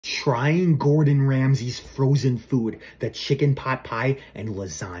Trying Gordon Ramsay's frozen food, the chicken pot pie and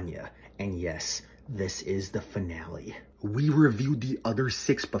lasagna. And yes, this is the finale. We reviewed the other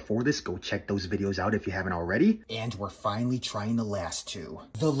 6 before this. Go check those videos out if you haven't already. And we're finally trying the last 2.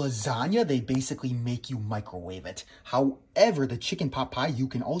 The lasagna, they basically make you microwave it. However, the chicken pot pie, you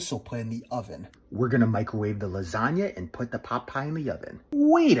can also put in the oven. We're gonna microwave the lasagna and put the pot pie in the oven.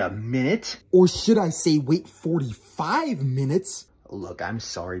 Wait a minute. Or should I say wait 45 minutes? Look, I'm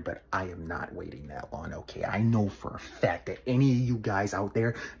sorry, but I am not waiting that long, okay? I know for a fact that any of you guys out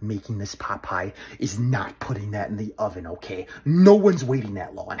there making this pot pie is not putting that in the oven, okay? No one's waiting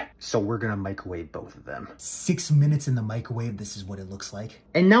that long. So we're gonna microwave both of them. 6 minutes in the microwave, this is what it looks like.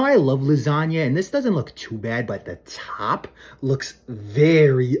 And now I love lasagna, and this doesn't look too bad, but the top looks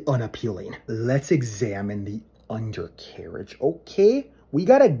very unappealing. Let's examine the undercarriage, okay? We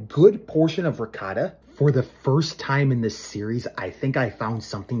got a good portion of ricotta. For the first time in this series, I think I found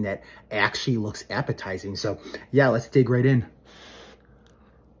something that actually looks appetizing. So yeah, let's dig right in.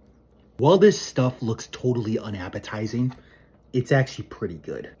 While this stuff looks totally unappetizing, it's actually pretty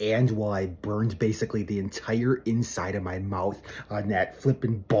good. And while I burned basically the entire inside of my mouth on that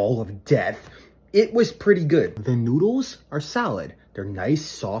flippin' ball of death, it was pretty good. The noodles are solid. They're nice,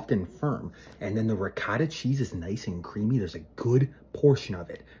 soft, and firm. And then the ricotta cheese is nice and creamy. There's a good portion of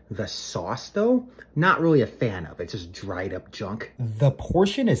it. The sauce, though, not really a fan of. It's just dried up junk. The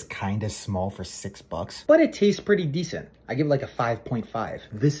portion is kind of small for $6, but it tastes pretty decent. I give it like a 5.5.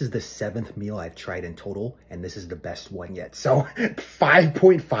 This is the 7th meal I've tried in total, and this is the best one yet. So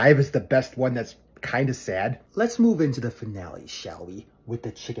 5.5 is the best one. That's kind of sad. Let's move into the finale, shall we? With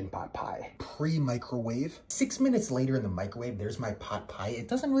the chicken pot pie. Pre-microwave. 6 minutes later in the microwave, there's my pot pie. It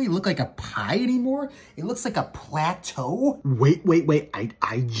doesn't really look like a pie anymore. It looks like a plateau. Wait.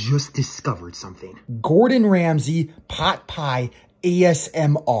 I just discovered something. Gordon Ramsay pot pie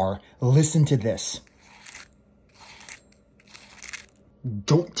ASMR. Listen to this.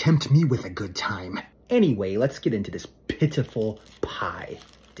 Don't tempt me with a good time. Anyway, let's get into this pitiful pie.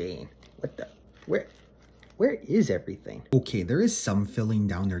 Dang, what the, where is everything? Okay, there is some filling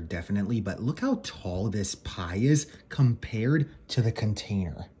down there definitely, but look how tall this pie is compared to the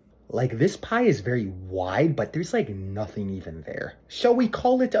container. Like, this pie is very wide, but there's like nothing even there. Shall we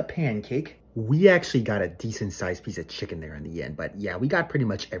call it a pancake? We actually got a decent sized piece of chicken there in the end, but yeah, we got pretty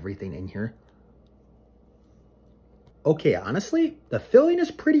much everything in here. Okay, honestly, the filling is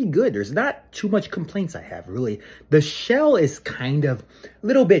pretty good. There's not too much complaints I have, really. The shell is kind of a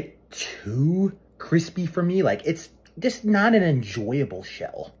little bit too crispy for me. Like, it's just not an enjoyable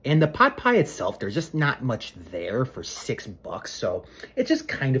shell. And the pot pie itself, there's just not much there for $6, so it's just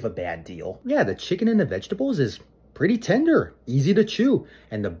kind of a bad deal. Yeah, the chicken and the vegetables is pretty tender, easy to chew.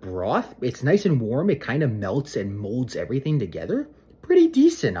 And the broth, it's nice and warm. It kind of melts and molds everything together. Pretty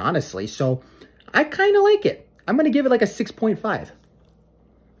decent, honestly. So I kind of like it. I'm going to give it like a 6.5.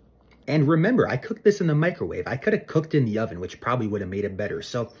 And remember, I cooked this in the microwave. I could have cooked in the oven, which probably would have made it better.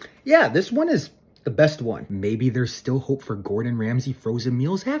 So yeah, this one is the best one. Maybe there's still hope for Gordon Ramsay Frozen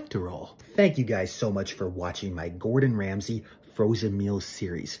Meals after all. Thank you guys so much for watching my Gordon Ramsay Frozen Meals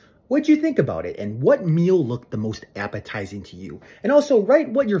series. What'd you think about it? And what meal looked the most appetizing to you? And also write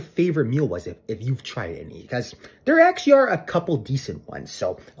what your favorite meal was if you've tried any, because there actually are a couple decent ones.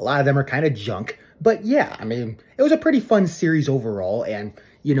 So a lot of them are kind of junk. But yeah, I mean, it was a pretty fun series overall. And,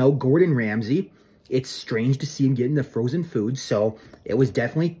 you know, Gordon Ramsay, it's strange to see him get into frozen foods. So it was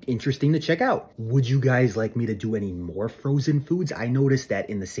definitely interesting to check out. Would you guys like me to do any more frozen foods? I noticed that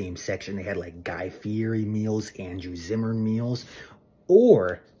in the same section, they had like Guy Fieri meals, Andrew Zimmern meals.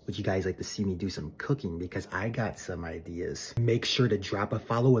 Or would you guys like to see me do some cooking? Because I got some ideas. Make sure to drop a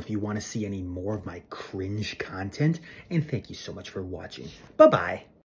follow if you want to see any more of my cringe content. And thank you so much for watching. Bye-bye.